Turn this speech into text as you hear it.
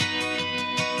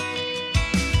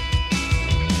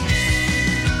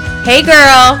Hey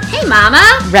girl! Hey mama!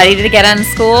 Ready to get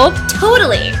unschooled?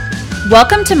 Totally!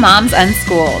 Welcome to Moms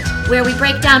Unschooled, where we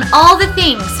break down all the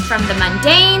things from the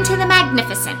mundane to the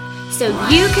magnificent, so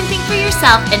you can think for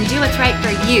yourself and do what's right for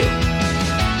you.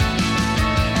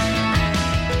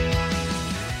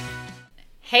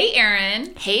 Hey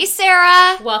Erin. Hey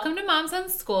Sarah. Welcome to Moms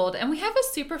Unschooled, and we have a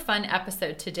super fun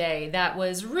episode today that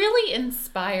was really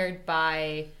inspired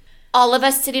by... all of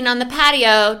us sitting on the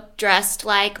patio dressed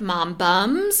like mom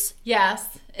bums.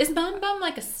 Yes. Is mom bum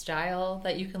like a style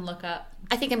that you can look up?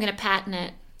 I think I'm going to patent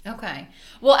it. Okay.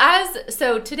 Well,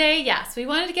 so today, yes, we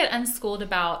wanted to get unschooled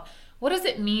about what does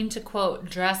it mean to, quote,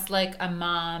 dress like a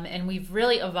mom, and we've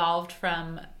really evolved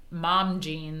from mom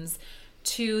jeans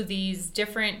to these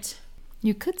different...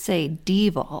 You could say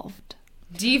devolved.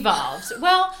 Devolved.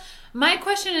 Well, my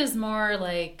question is more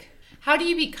like, how do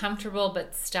you be comfortable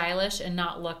but stylish and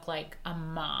not look like a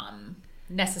mom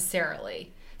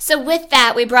necessarily? So with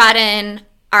that, we brought in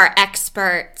our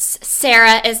experts.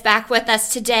 Sarah is back with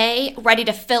us today, ready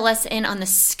to fill us in on the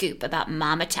scoop about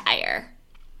mom attire.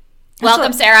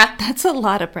 Welcome, Sarah. That's a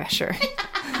lot of pressure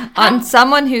on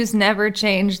someone who's never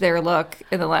changed their look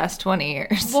in the last 20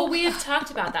 years. Well, we have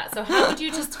talked about that. So how would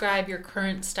you describe your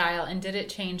current style, and did it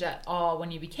change at all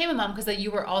when you became a mom? Because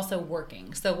you were also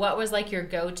working. So what was like your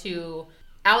go-to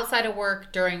outside of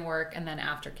work, during work, and then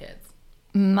after kids?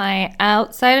 My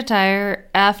outside attire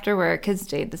after work has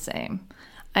stayed the same.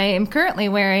 I am currently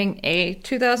wearing a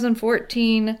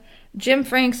 2014 Jim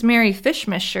Frank's Merry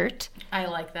Fishmas shirt. I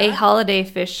like that. A holiday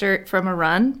fish shirt from a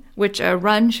run, which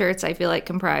run shirts I feel like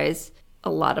comprise a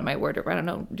lot of my wardrobe. I don't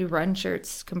know, do run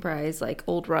shirts comprise like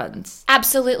old runs?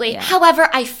 Absolutely. Yeah. However,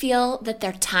 I feel that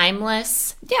they're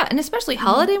timeless. Yeah, and especially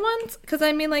holiday ones, because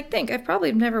I mean, like, think, I've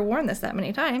probably never worn this that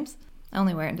many times. I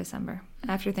only wear it in December,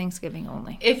 after Thanksgiving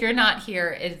only. If you're not here,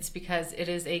 it's because it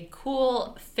is a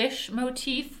cool fish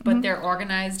motif, but they're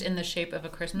organized in the shape of a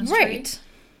Christmas tree. Right.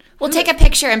 We'll take a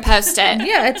picture and post it.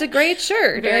 Yeah, it's a great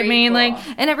shirt. Very I mean, cool. like,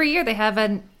 and every year they have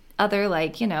another,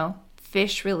 like, you know,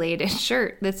 fish-related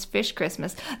shirt that's Fish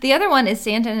Christmas. The other one is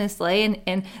Santa and his sleigh,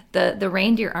 and the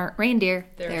reindeer aren't reindeer,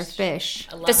 they're fish.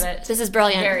 I love it. This is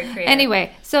brilliant. Very creative.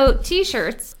 Anyway, so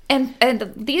T-shirts,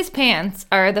 and these pants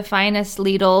are the finest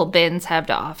Lidl bins have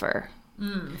to offer.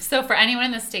 So for anyone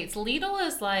in the States, Lidl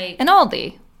is like... And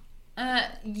Aldi.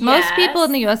 Yes. Most people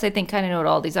in the U.S., I think, kind of know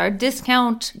what Aldi's are.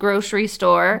 Discount grocery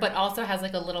store. But also has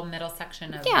like a little middle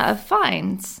section of... Yeah,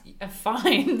 fines.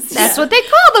 Fines. That's what they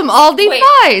call them, Aldi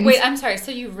fines. Wait, I'm sorry.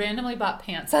 So you randomly bought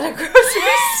pants at a grocery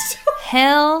store?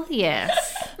 Hell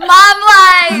yes. Mom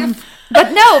life!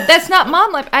 But no, that's not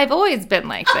mom life. I've always been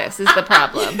like this, is the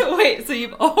problem. Wait, so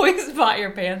you've always bought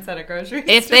your pants at a grocery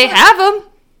store? If they have them,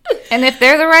 and if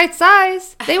they're the right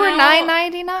size. They were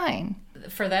 $9.99.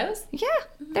 For those? Yeah,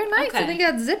 they're nice. Okay. And they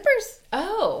got zippers.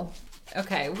 Oh,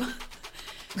 okay.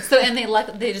 So, and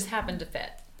they just happen to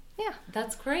fit. Yeah.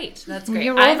 That's great. That's great.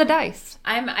 You roll the dice.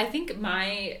 I think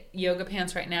my yoga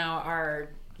pants right now are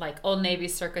like Old Navy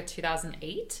circa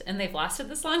 2008, and they've lasted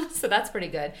this long, so that's pretty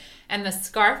good. And the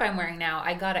scarf I'm wearing now,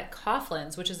 I got at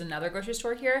Coughlin's, which is another grocery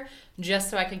store here, just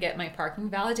so I could get my parking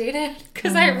validated,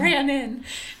 because I ran in,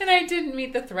 and I didn't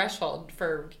meet the threshold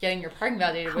for getting your parking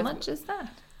validated. How much is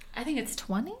that? I think it's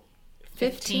 20?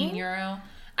 15 euro.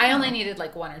 I only needed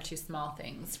like one or two small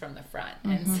things from the front,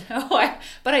 and so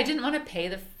but I didn't want to pay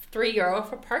the €3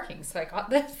 for parking, so I got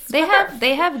this.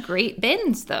 They have great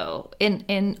bins though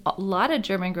in a lot of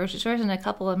German grocery stores and a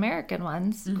couple American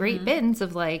ones. Great bins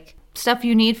of like stuff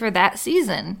you need for that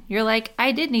season. You're like,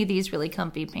 I did need these really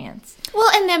comfy pants.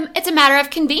 Well, and then it's a matter of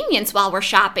convenience while we're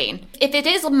shopping. If it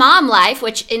is mom life,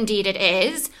 which indeed it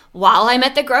is, while I'm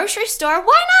at the grocery store,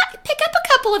 why not pick up a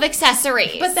couple of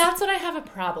accessories? But that's what I have a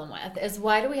problem with, is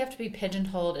why do we have to be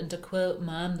pigeonholed into, quote,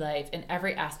 mom life in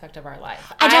every aspect of our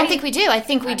life? I don't think we do. I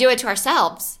think we do it to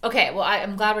ourselves. Okay, well,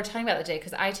 I'm glad we're talking about that today,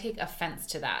 because I take offense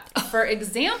to that. For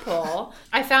example,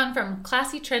 I found from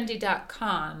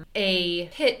classytrendy.com a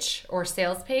pitch or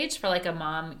sales page for like a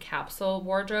mom capsule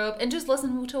wardrobe, and just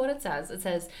listen to what it says. It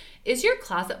says, is your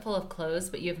closet full of clothes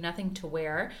but you have nothing to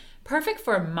wear? Perfect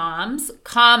for moms,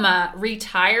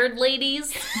 retired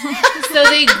ladies. So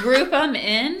they group them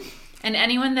in, and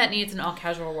anyone that needs an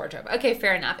all-casual wardrobe. Okay,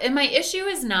 fair enough. And my issue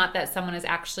is not that someone is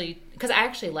actually, because I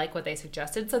actually like what they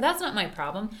suggested, so that's not my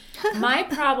problem. My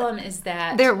problem is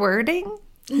that... Their wording?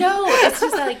 No, it's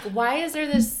just like, why is there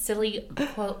this silly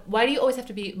quote? Why do you always have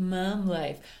to be mom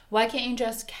life? Why can't you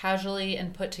dress casually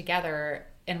and put together,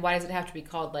 and why does it have to be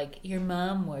called, like, your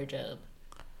mom wardrobe?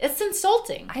 It's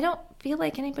insulting. I don't feel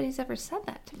like anybody's ever said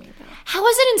that to me, though. How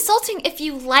is it insulting if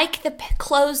you like the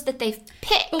clothes that they've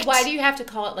picked? But why do you have to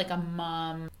call it like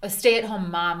a stay-at-home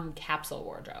mom capsule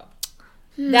wardrobe?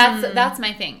 That's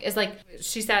my thing. Is like,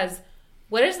 she says,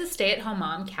 what is the stay-at-home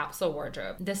mom capsule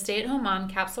wardrobe? The stay-at-home mom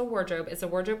capsule wardrobe is a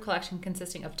wardrobe collection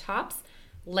consisting of tops,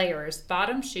 layers,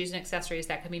 bottoms, shoes, and accessories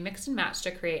that can be mixed and matched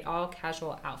to create all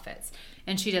casual outfits.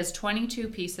 And she does 22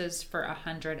 pieces for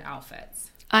 100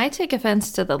 outfits. I take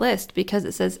offense to the list because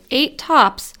it says 8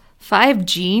 tops, 5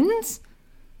 jeans.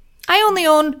 I only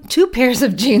own 2 pairs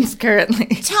of jeans currently.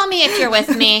 Tell me if you're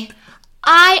with me.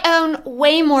 I own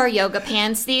way more yoga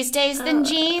pants these days than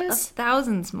jeans.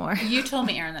 Thousands more. You told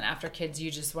me, Erin, that after kids, you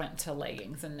just went to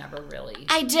leggings and never really...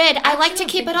 I did. I like to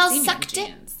keep it all sucked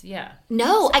in. Yeah.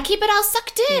 No, I keep it all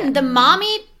sucked in. Yeah. The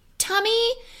mommy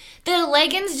tummy, the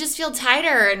leggings just feel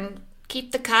tighter and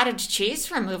keep the cottage cheese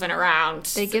from moving around.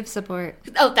 They give support.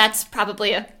 Oh, that's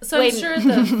probably a... So I'm sure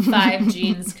the 5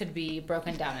 jeans could be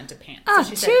broken down into pants. Oh,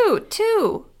 so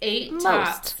two. 8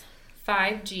 tops,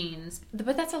 5 jeans.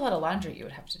 But that's a lot of laundry you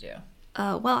would have to do.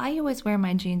 Well, I always wear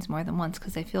my jeans more than once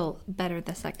because I feel better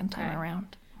the second time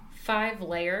around. 5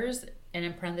 layers, and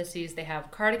in parentheses, they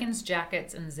have cardigans,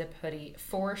 jackets, and zip hoodie,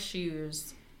 4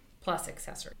 shoes, plus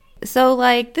accessories. So,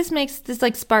 like, this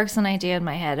sparks an idea in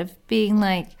my head of being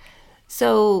like,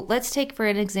 so let's take for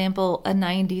an example a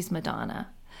 90s Madonna.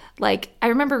 Like, I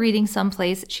remember reading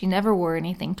someplace she never wore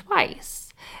anything twice.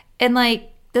 And,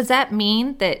 like, does that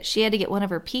mean that she had to get one of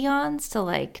her peons to,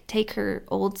 like, take her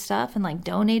old stuff and, like,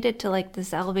 donate it to, like, the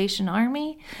Salvation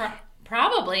Army?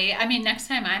 Probably. I mean, next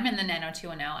time I'm in the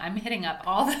 90210, I'm hitting up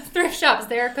all the thrift shops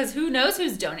there because who knows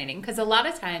who's donating. Because a lot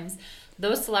of times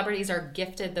those celebrities are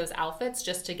gifted those outfits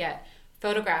just to get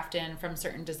photographed in from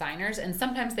certain designers. And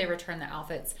sometimes they return the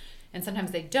outfits and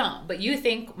sometimes they don't. But you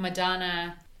think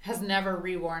Madonna has never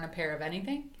reworn a pair of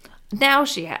anything? Now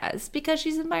she has, because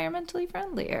she's environmentally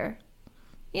friendlier.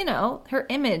 You know, her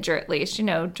image, or at least, you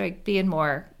know, like being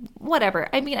more whatever.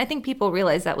 I mean, I think people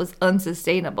realize that was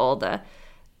unsustainable to,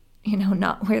 you know,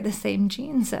 not wear the same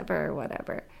jeans ever or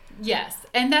whatever. Yes.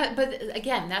 But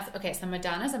again, that's okay. So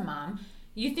Madonna's a mom.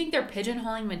 You think they're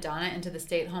pigeonholing Madonna into the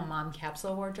stay-at-home mom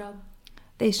capsule wardrobe?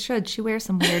 They should. She wears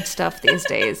some weird stuff these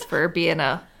days for being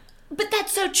a... But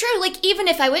that's so true. Like, even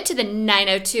if I went to the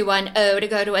 90210 to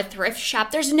go to a thrift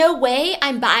shop, there's no way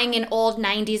I'm buying an old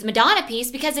 90s Madonna piece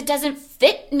because it doesn't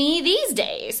fit me these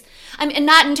days. I mean,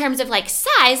 not in terms of, like,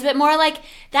 size, but more like,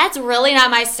 that's really not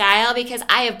my style because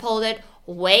I have pulled it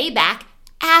way back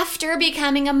after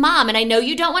becoming a mom. And I know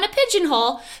you don't want to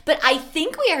pigeonhole, but I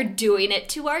think we are doing it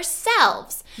to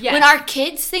ourselves. Yes. When our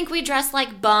kids think we dress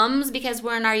like bums because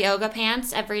we're in our yoga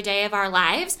pants every day of our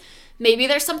lives, maybe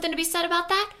there's something to be said about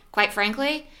that. Quite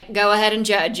frankly, go ahead and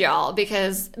judge y'all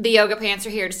because the yoga pants are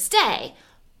here to stay.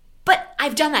 But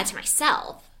I've done that to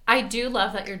myself. I do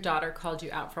love that your daughter called you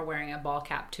out for wearing a ball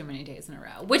cap too many days in a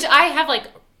row, which I have like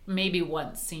maybe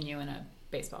once seen you in a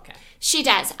baseball cap. She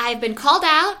does. I've been called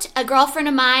out. A girlfriend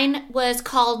of mine was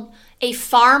called a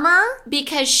farmer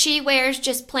because she wears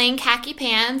just plain khaki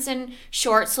pants and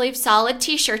short sleeve solid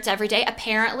t-shirts every day.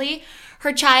 Apparently,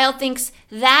 her child thinks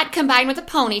that combined with a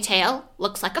ponytail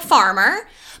looks like a farmer.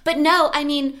 But no, I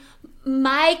mean,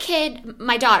 my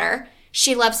daughter,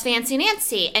 she loves Fancy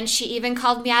Nancy, and she even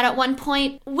called me out at one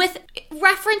point with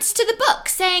reference to the book,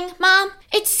 saying, "Mom,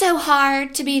 it's so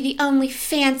hard to be the only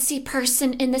fancy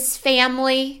person in this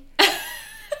family."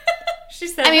 She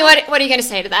said, I mean, what are you going to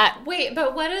say to that? Wait,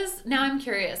 but now I'm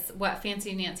curious what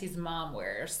Fancy Nancy's mom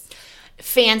wears.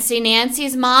 Fancy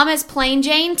Nancy's mom is plain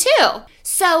Jane, too.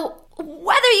 So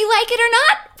whether you like it or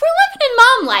not, we're living in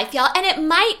mom life, y'all. And it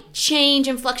might change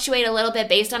and fluctuate a little bit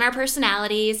based on our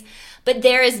personalities, but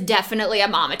there is definitely a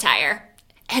mom attire.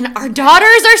 And our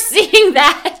daughters are seeing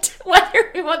that,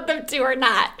 whether we want them to or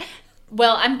not.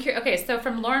 Well, I'm curious. Okay, so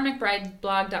from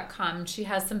LaurenMcBrideblog.com, she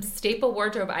has some staple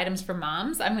wardrobe items for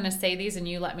moms. I'm going to say these and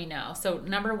you let me know. So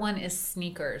number 1 is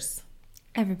sneakers.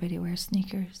 Everybody wears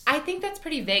sneakers. I think that's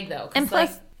pretty vague, though. And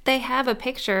plus, they have a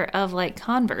picture of, like,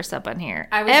 Converse up on here.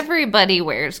 Everybody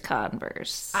wears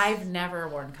Converse. I've never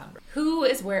worn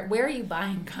Converse. Where are you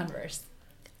buying Converse?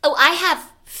 Oh, I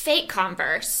have fake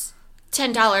Converse.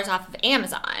 $10 off of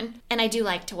Amazon. And I do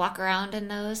like to walk around in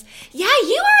those. Yeah,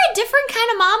 you are a different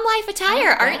kind of mom life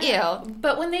attire, aren't you?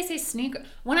 But when they say sneaker,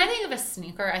 when I think of a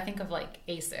sneaker, I think of like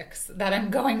Asics that I'm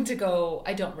going to go,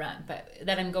 I don't run, but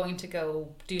that I'm going to go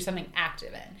do something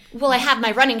active in. Well, I have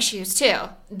my running shoes too.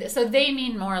 So they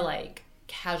mean more like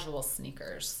casual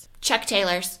sneakers. Chuck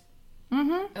Taylor's.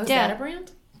 Mm-hmm. Oh, is that a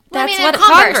brand? That's what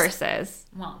Converse is.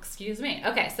 Well, excuse me.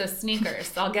 Okay, so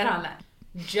sneakers. I'll get on that.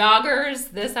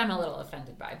 Joggers, this I'm a little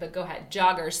offended by, but go ahead.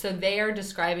 Joggers. So they are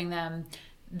describing them.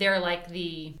 They're like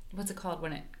the, what's it called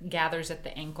when it gathers at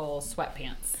the ankle,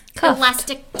 sweatpants. Cuffed.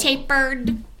 Elastic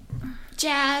tapered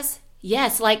jazz.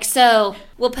 Yes, like so.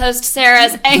 We'll post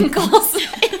Sarah's ankles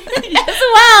as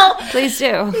well. Please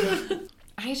do.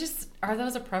 Are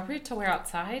those appropriate to wear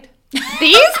outside?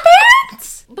 These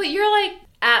pants? But you're like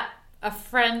at a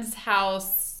friend's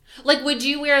house. Like, would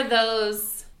you wear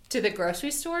those to the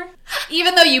grocery store?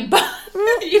 Even though you bought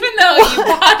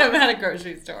them at a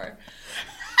grocery store.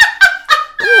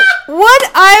 Would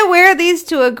I wear these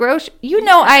to a grocery?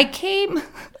 I came.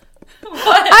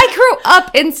 I grew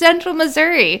up in Central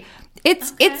Missouri.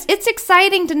 It's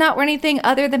exciting to not wear anything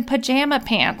other than pajama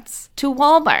pants to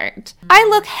Walmart. I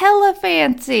look hella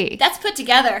fancy. That's put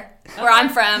together where I'm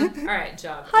from. All right,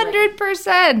 job.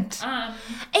 100%.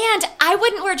 And I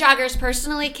wouldn't wear joggers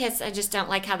personally because I just don't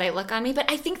like how they look on me, but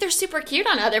I think they're super cute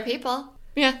on other people.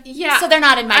 Yeah. So they're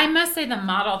not in my... I must say the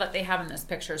model that they have in this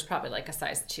picture is probably like a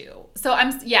size 2. So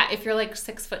if you're like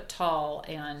 6 foot tall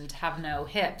and have no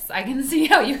hips, I can see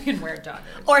how you can wear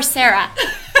joggers. Or Sarah.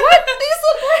 What? These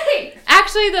look great.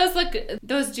 Actually,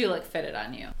 those do look fitted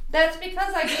on you. That's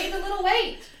because I gained a little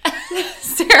weight.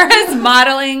 Sarah's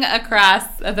modeling across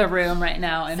the room right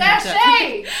now.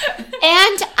 Sashay!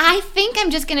 And I think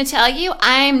I'm just going to tell you,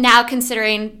 I'm now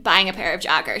considering buying a pair of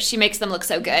joggers. She makes them look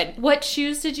so good. What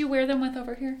shoes did you wear them with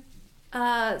over here?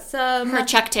 Her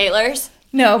Chuck Taylors.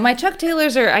 No, my Chuck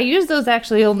Taylors I use those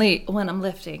actually only when I'm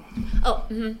lifting. Oh,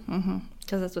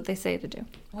 Because that's what they say to do.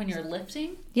 When you're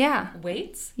lifting? Yeah.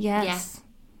 Weights? Yes.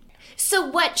 So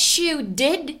what shoe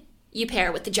did you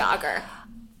pair with the jogger?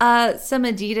 Some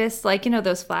Adidas, like,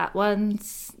 those flat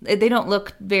ones. They don't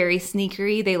look very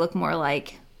sneakery. They look more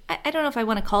like, I don't know if I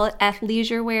want to call it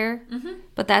athleisure wear,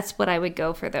 but that's what I would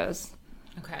go for those.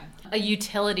 Okay. A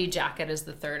utility jacket is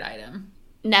the third item.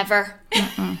 Never.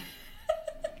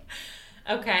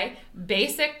 Okay.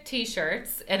 Basic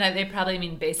t-shirts, and they probably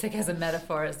mean basic as a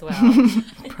metaphor as well.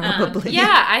 Probably.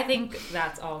 Yeah, I think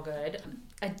that's all good.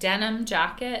 A denim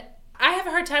jacket. I have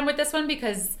a hard time with this one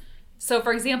because, so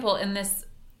for example, in this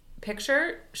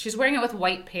picture, she's wearing it with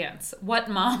white pants. What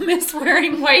mom is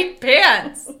wearing white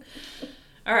pants?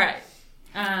 All right.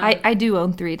 I do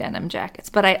own 3 denim jackets,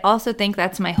 but I also think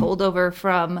that's my holdover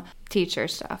from teacher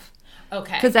stuff.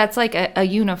 Okay. Because that's like a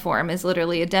uniform is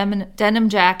literally a denim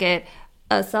jacket,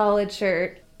 a solid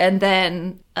shirt, and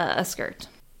then a skirt.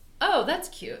 Oh, that's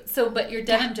cute. So, but your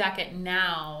denim jacket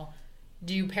now,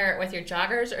 do you pair it with your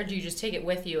joggers, or do you just take it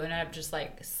with you and end up just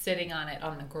like sitting on it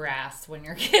on the grass when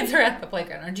your kids are at the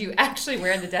playground, or do you actually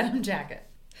wear the denim jacket?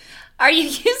 Are you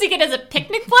using it as a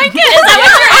picnic blanket? Is that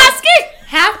what you're asking?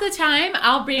 Half the time,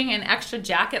 I'll bring an extra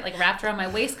jacket like wrapped around my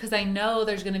waist because I know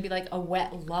there's going to be like a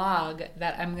wet log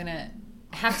that I'm going to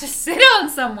have to sit on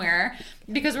somewhere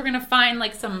because we're going to find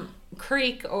like some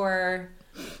creek or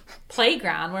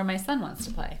playground where my son wants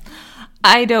to play.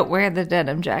 I don't wear the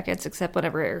denim jackets except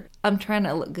whenever I'm trying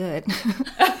to look good.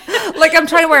 Like I'm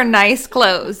trying to wear nice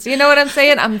clothes. You know what I'm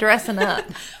saying? I'm dressing up.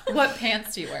 What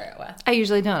pants do you wear it with? I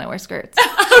usually don't. I wear skirts.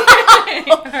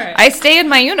 All right. I stay in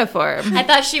my uniform. I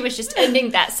thought she was just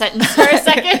ending that sentence for a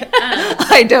second.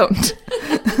 I don't.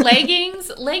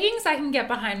 Leggings I can get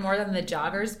behind more than the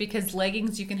joggers because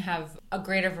leggings you can have a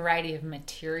greater variety of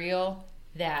material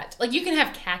that, like, you can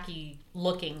have khaki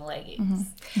looking leggings.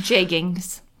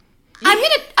 Jeggings. I'm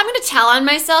gonna tell on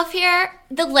myself here.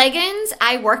 The leggings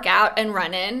I work out and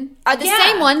run in are the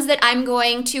same ones that I'm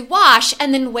going to wash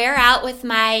and then wear out with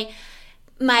my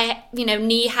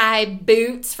knee-high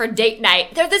boots for date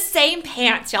night. They're the same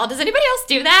pants, y'all. Does anybody else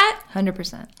do that?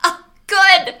 100%. Oh,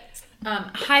 good.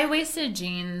 High-waisted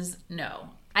jeans, no.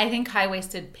 I think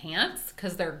high-waisted pants,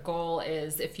 because their goal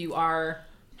is if you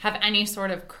have any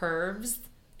sort of curves,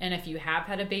 and if you have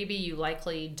had a baby, you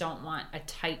likely don't want a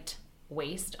tight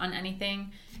waist on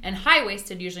anything. And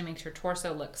high-waisted usually makes your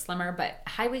torso look slimmer, but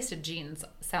high-waisted jeans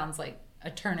sounds like a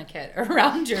tourniquet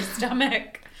around your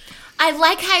stomach. I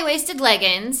like high-waisted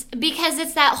leggings because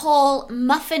it's that whole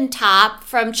muffin top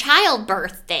from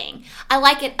childbirth thing. I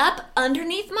like it up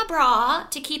underneath my bra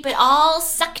to keep it all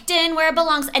sucked in where it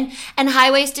belongs. And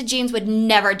high-waisted jeans would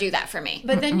never do that for me.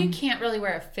 But then you can't really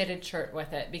wear a fitted shirt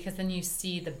with it because then you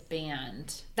see the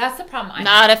band. That's the problem.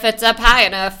 Not if it's up high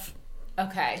enough.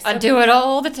 Okay. I do it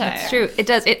all the time. It's true. It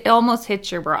does. It almost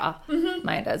hits your bra.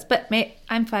 Mine does. But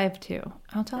I'm 5'2".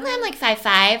 I'll tell you. I'm like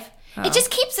 5'5". It just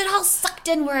keeps it all sucked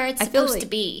in where it's supposed to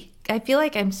be. I feel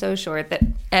like I'm so short that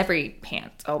every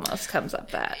pant almost comes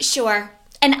up that. Sure.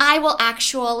 And I will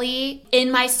actually,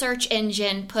 in my search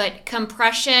engine, put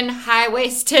compression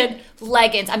high-waisted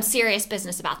leggings. I'm serious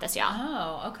business about this, y'all.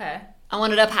 Oh, okay. I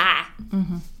want it up high.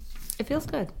 It feels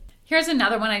good. Here's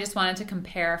another one I just wanted to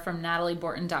compare from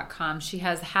NatalieBorton.com. She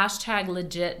has hashtag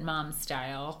legit mom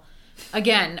style.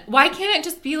 Again, why can't it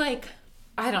just be like,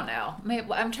 I don't know.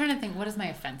 I'm trying to think, what is my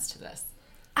offense to this?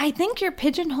 I think you're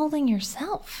pigeonholing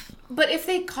yourself. But if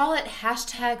they call it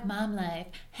hashtag mom life,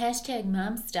 hashtag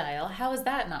mom style, how is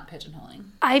that not pigeonholing?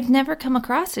 I've never come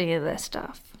across any of this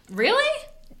stuff. Really?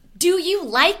 Do you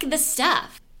like the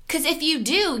stuff? Because if you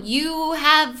do, you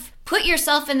have put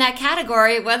yourself in that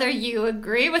category, whether you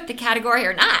agree with the category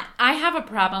or not. I have a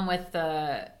problem with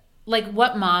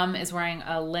what mom is wearing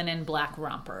a linen black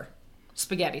romper,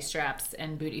 spaghetti straps,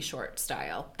 and booty short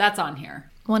style. That's on here.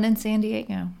 One in San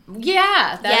Diego.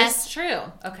 Yeah, Yes. is true.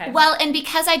 Okay. Well, and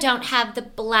because I don't have the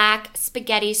black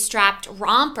spaghetti strapped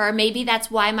romper, maybe that's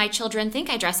why my children think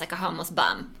I dress like a homeless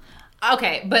bum.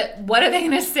 Okay, but what are they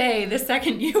going to say the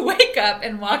second you wake up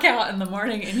and walk out in the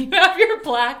morning and you have your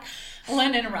black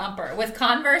linen romper with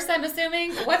Converse, I'm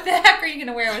assuming? What the heck are you going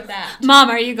to wear with that? Mom,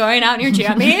 are you going out in your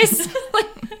jammies?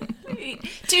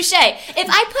 Touche. If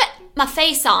I put my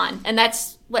face on, and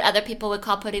that's what other people would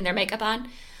call putting their makeup on,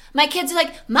 my kids are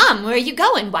like, Mom, where are you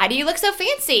going? Why do you look so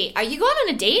fancy? Are you going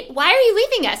on a date? Why are you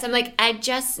leaving us? I'm like, I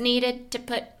just needed to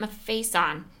put my face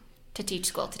on to teach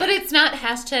school today. But it's not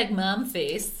hashtag mom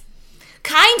face.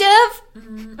 Kind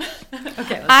of.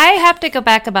 Okay. I have to go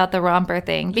back about the romper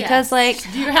thing because, Yes.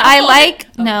 Do you have I one?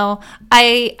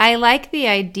 like I like the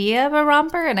idea of a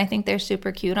romper, and I think they're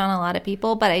super cute on a lot of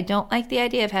people. But I don't like the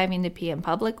idea of having to pee in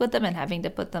public with them and having to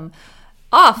put them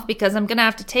off because I'm gonna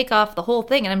have to take off the whole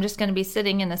thing, and I'm just gonna be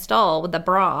sitting in a stall with a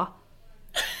bra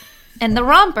and the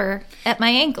romper at my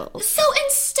ankles. So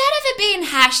instead of it being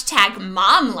hashtag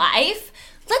mom life,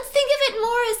 let's think of it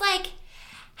more as like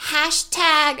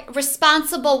hashtag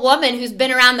responsible woman who's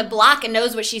been around the block and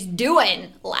knows what she's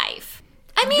doing life.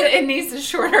 I mean, It needs a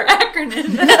shorter acronym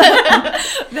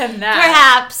than that.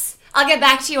 perhaps. I'll get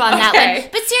back to you on that Okay. one.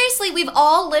 But seriously, we've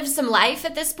all lived some life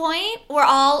at this point. We're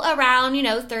all around,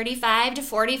 35 to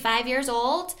 45 years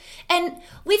old. And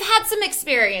we've had some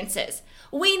experiences.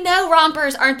 We know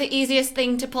rompers aren't the easiest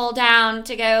thing to pull down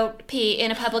to go pee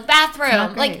in a public bathroom.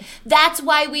 Not great. Like, that's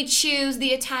why we choose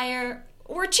the attire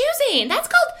we're choosing. That's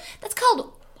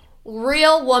called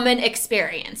real woman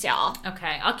experience, y'all.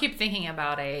 Okay, I'll keep thinking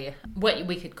about what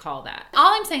we could call that.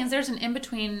 All I'm saying is there's an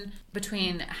in-between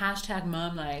between hashtag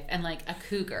mom life and like a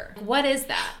cougar. What is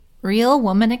that? Real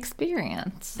woman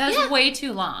experience. That's way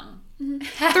too long.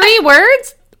 3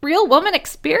 words? Real woman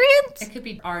experience? It could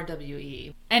be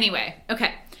RWE. Anyway,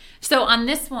 okay. So on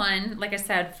this one, like I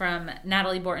said, from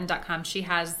NatalieBorton.com, she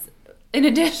has, in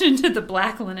addition to the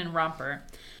black linen romper,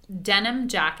 denim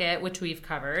jacket, which we've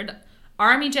covered,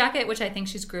 army jacket, which I think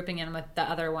she's grouping in with the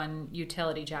other one,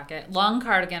 utility jacket, long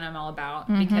cardigan I'm all about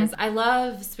because I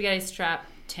love spaghetti strap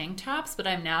tank tops, but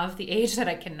I'm now of the age that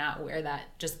I cannot wear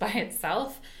that just by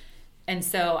itself. And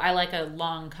so I like a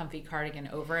long, comfy cardigan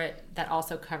over it that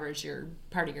also covers your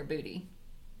part of your booty.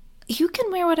 You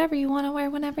can wear whatever you want to wear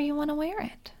whenever you want to wear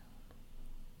it.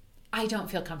 I don't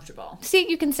feel comfortable. See,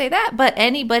 you can say that, but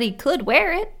anybody could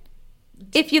wear it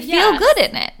if you feel Yes. good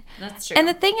in it. That's true. And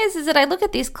the thing is that I look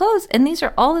at these clothes, and these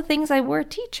are all the things I wore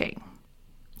teaching.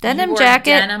 You Denim wore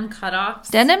jacket, denim cutoffs,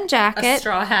 denim a jacket,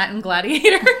 straw hat, and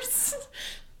gladiators.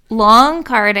 long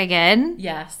cardigan,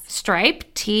 Yes.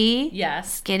 striped tee,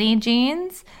 Yes. skinny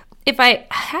jeans.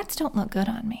 Hats don't look good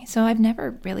on me, so I've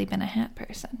never really been a hat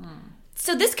person.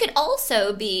 So this could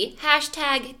also be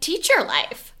hashtag teacher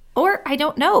life. Or I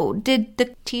don't know. Did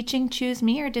the teaching choose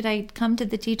me, or did I come to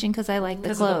the teaching because I like the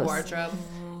Because clothes? of the wardrobe.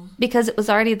 Because it was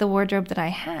already the wardrobe that I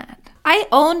had. I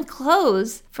own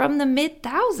clothes from the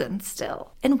mid-thousands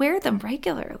still and wear them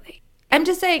regularly. I'm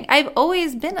just saying, I've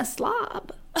always been a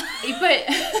slob. But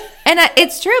And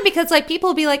it's true because like people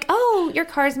will be like, oh, your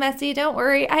car's messy. Don't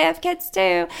worry. I have kids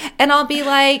too. And I'll be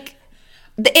like,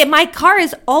 my car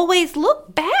has always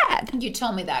looked bad. you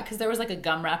told me that because there was like a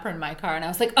gum wrapper in my car, and I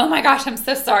was like, "Oh my gosh, I'm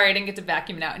so sorry, I didn't get to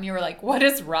vacuum it out." And you were like, "What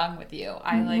is wrong with you?"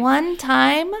 One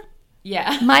time,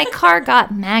 Yeah. my car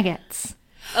got maggots.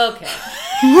 Okay.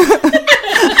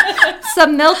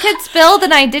 Some milk had spilled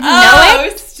and I didn't know Oh,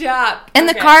 it. stop. And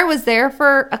the Okay. car was there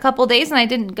for a couple days and I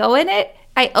didn't go in it.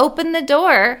 I opened the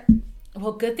door.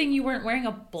 Well, good thing you weren't wearing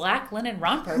a black linen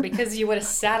romper because you would have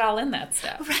sat all in that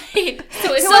stuff. Right.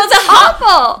 So it So was the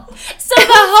Awful. So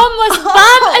the homeless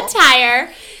bum attire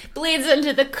bleeds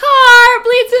into the car,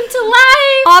 bleeds into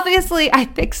life. Obviously, I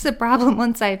fixed the problem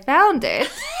once I found it.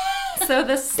 So the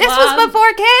This slob, was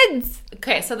before kids.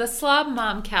 Okay, so the slob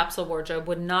mom capsule wardrobe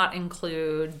would not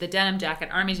include the denim jacket,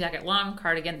 army jacket, long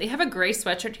cardigan. They have a gray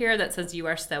sweatshirt here that says "You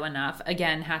are so enough."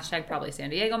 Again, hashtag probably San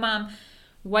Diego mom.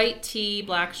 white tee,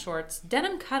 black shorts,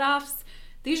 denim cutoffs.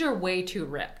 These are way too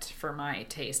ripped for my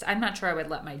taste. I'm not sure I would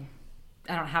let I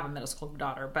don't have a middle school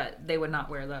daughter, but they would not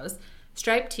wear those.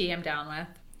 Striped tee I'm down with.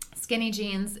 Skinny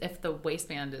jeans if the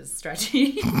waistband is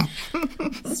stretchy.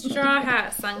 Straw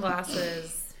hat,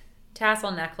 sunglasses,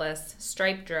 tassel necklace,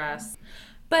 striped dress.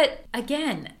 But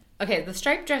again, okay, the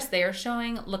striped dress they are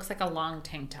showing looks like a long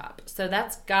tank top. So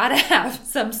that's gotta have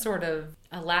some sort of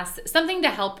something to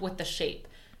help with the shape.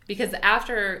 Because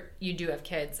after you do have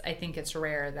kids, I think it's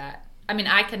rare that,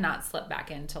 I could not slip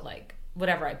back into like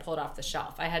whatever I pulled off the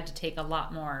shelf. I had to take a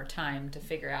lot more time to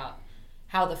figure out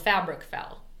how the fabric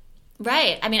fell.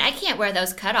 Right. I can't wear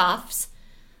those cutoffs.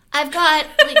 I've got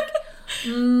like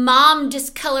mom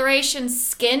discoloration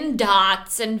skin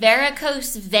dots and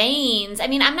varicose veins.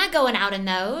 I'm not going out in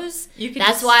those.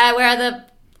 That's why I wear the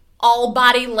all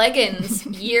body leggings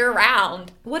year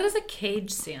round. What is a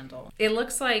cage sandal? It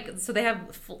looks like, so they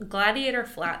have gladiator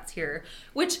flats here,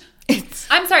 which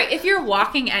I'm sorry, if you're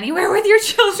walking anywhere with your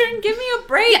children, give me a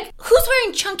break. Yeah, who's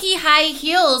wearing chunky high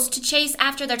heels to chase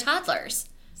after their toddlers?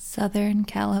 Southern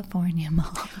California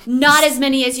mom. Not as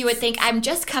many as you would think. I'm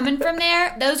just coming from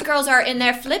there. Those girls are in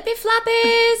their flippy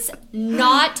floppies,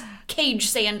 not cage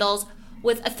sandals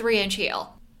with a 3-inch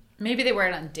heel. Maybe they wear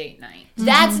it on date night.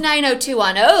 That's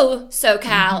 90210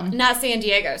 SoCal, not San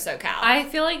Diego SoCal. I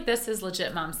feel like this is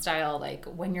legit mom style, like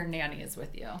when your nanny is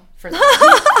with you.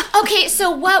 Okay, so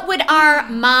what would our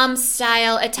mom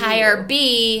style attire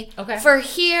be? Okay. For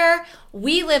here,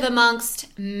 we live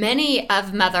amongst many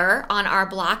of mother on our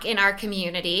block, in our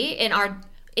community, in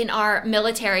our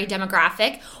military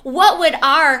demographic. What would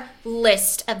our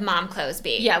list of mom clothes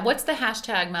be? Yeah, what's the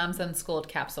hashtag moms unschooled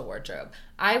capsule wardrobe?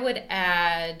 I would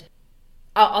add,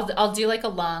 I'll do like a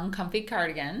long comfy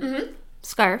cardigan. Mm-hmm.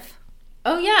 Scarf.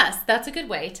 Oh yes, that's a good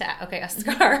way to, okay, a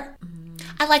scarf.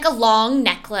 I like a long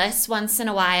necklace once in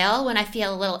a while when I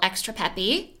feel a little extra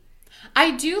peppy.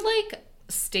 I do like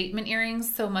statement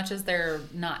earrings so much as they're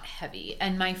not heavy.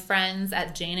 And my friends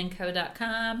at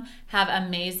janeandco.com have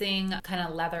amazing kind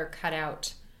of leather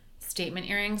cutout statement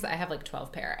earrings. I have like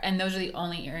 12 pair. And those are the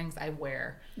only earrings I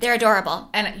wear. They're adorable.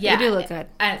 And yeah. They do look good.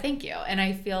 Thank you. And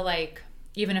I feel like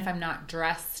even if I'm not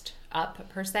dressed up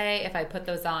per se, if I put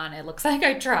those on, it looks like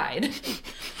I tried.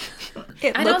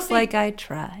 It looks like I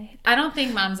tried. I don't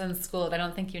think mom's unschooled. I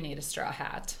don't think you need a straw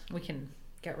hat. We can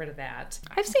get rid of that.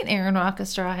 I've seen Aaron rock a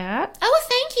straw hat. Oh,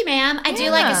 thank you, ma'am. I do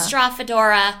like a straw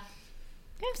fedora.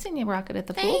 I've seen you rock it at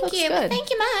the pool. Thank you. Good. Thank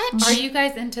you much. Are you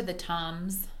guys into the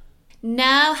Toms?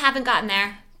 No, haven't gotten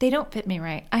there. They don't fit me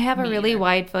right. I have a really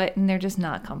wide foot and they're just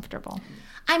not comfortable.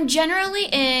 I'm generally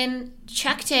in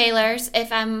Chuck Taylors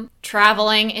if I'm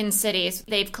traveling in cities.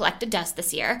 They've collected dust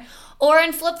this year. Or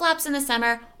in flip-flops in the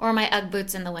summer, or my Ugg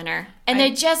boots in the winter. And they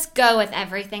just go with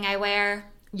everything I wear.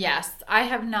 Yes, I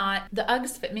have not. The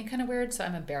Uggs fit me kind of weird, so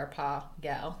I'm a bear paw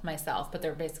gal myself, but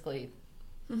they're basically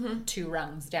 2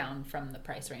 rungs down from the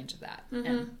price range of that.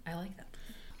 And I like them.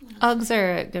 Uggs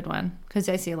are a good one because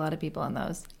I see a lot of people in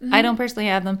those. I don't personally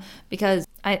have them because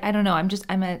I don't know.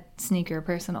 I'm a sneaker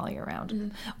person all year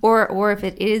round. Or if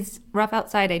it is rough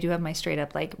outside, I do have my straight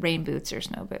up like rain boots or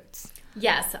snow boots.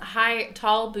 Yes,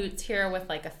 tall boots here with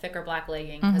like a thicker black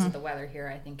legging because of the weather here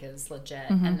I think is legit.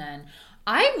 And then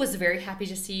I was very happy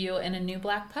to see you in a new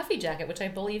black puffy jacket, which I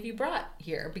believe you brought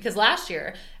here. Because last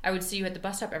year, I would see you at the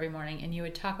bus stop every morning, and you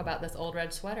would talk about this old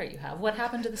red sweater you have. What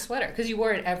happened to the sweater? Because you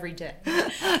wore it every day.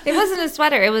 It wasn't a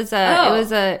sweater. It was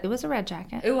a red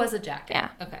jacket. It was a jacket. Yeah.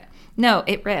 Okay. No,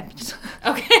 it ripped.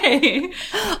 Okay.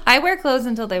 I wear clothes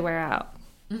until they wear out.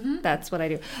 That's what I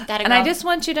do. And I just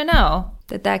want you to know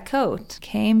that coat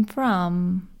came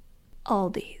from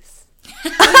Aldi's.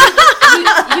 You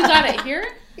got it here?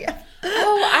 Yeah.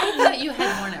 Oh, I thought you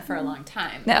had worn it for a long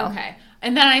time. No. Okay.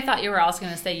 And then I thought you were also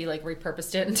going to say you like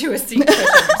repurposed it into a seat cushion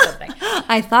or something.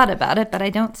 I thought about it, but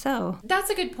I don't sew. That's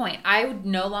a good point. I would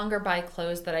no longer buy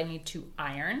clothes that I need to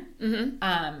iron,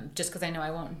 just because I know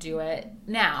I won't do it.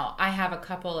 Now, I have a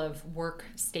couple of work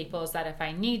staples that if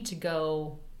I need to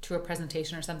go to a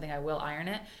presentation or something, I will iron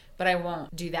it, but I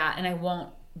won't do that. And I won't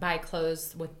buy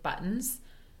clothes with buttons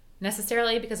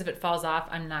necessarily because if it falls off,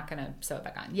 I'm not going to sew it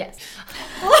back on. Yes.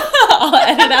 I'll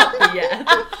edit out the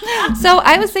yes. So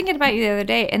I was thinking about you the other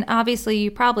day, and obviously you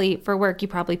probably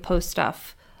post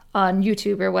stuff on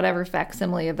YouTube or whatever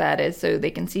facsimile of that is so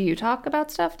they can see you talk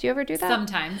about stuff. Do you ever do that?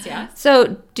 Sometimes, yeah.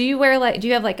 So do you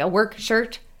have like a work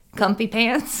shirt, comfy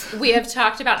pants? We have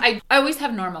talked about, I always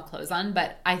have normal clothes on,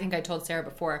 but I think I told Sarah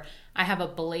before, I have a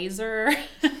blazer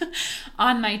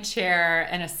on my chair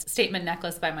and a statement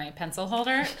necklace by my pencil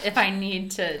holder if I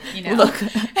need to, Look,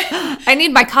 I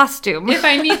need my costume. if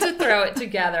I need to throw it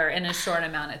together in a short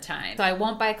amount of time. So I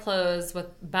won't buy clothes with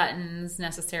buttons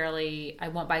necessarily. I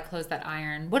won't buy clothes that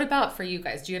iron. What about for you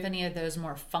guys? Do you have any of those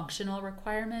more functional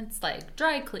requirements like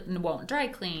won't dry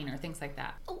clean or things like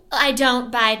that? I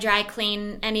don't buy dry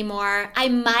clean anymore. I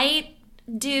might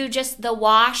do just the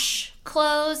wash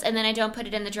clothes and then I don't put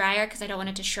it in the dryer because I don't want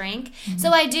it to shrink.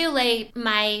 So I do lay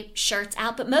my shirts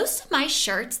out, but most of my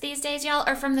shirts these days, y'all,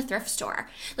 are from the thrift store.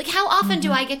 Like, how often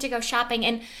do I get to go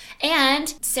shopping? And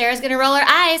Sarah's gonna roll her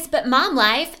eyes, but mom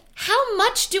life, how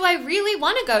much do I really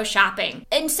want to go shopping?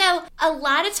 And so a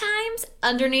lot of times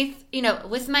underneath,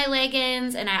 with my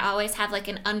leggings, and I always have like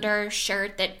an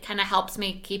undershirt that kind of helps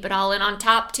me keep it all in on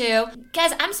top too.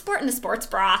 Guys, I'm sporting the sports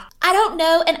bra. I don't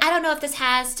know if this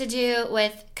has to do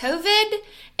with COVID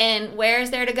and where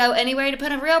is there to go anywhere to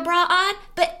put a real bra on,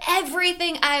 but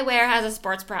everything I wear has a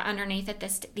sports bra underneath it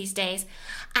these days.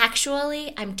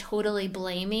 Actually, I'm totally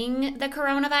blaming the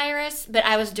coronavirus, but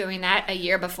I was doing that a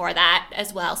year before that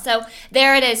as well. So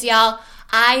there it is, y'all.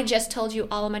 I just told you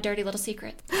all of my dirty little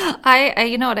secrets. I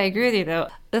agree with you though.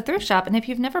 The thrift shop, and if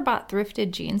you've never bought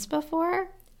thrifted jeans before,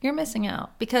 you're missing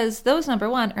out because those, number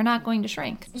one, are not going to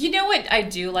shrink. You know what I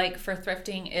do like for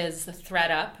thrifting is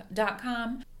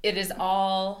threadup.com. It is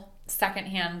all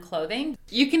secondhand clothing.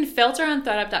 You can filter on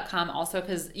threadup.com also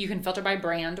because you can filter by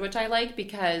brand, which I like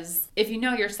because if you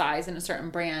know your size in a certain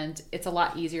brand, it's a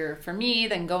lot easier for me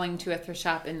than going to a thrift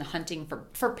shop and hunting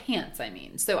for pants,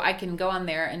 So I can go on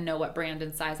there and know what brand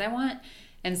and size I want,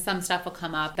 and some stuff will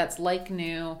come up that's like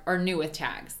new or new with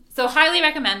tags. So highly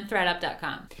recommend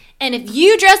threadup.com. And if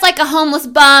you dress like a homeless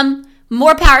bum,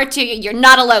 more power to you. You're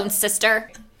not alone, sister.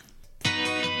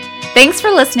 Thanks for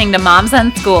listening to Moms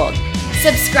Unschooled.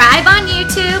 Subscribe on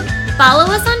YouTube, follow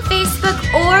us on Facebook,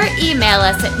 or email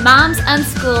us at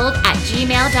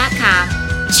momsunschooled@gmail.com.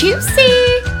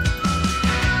 Juicy!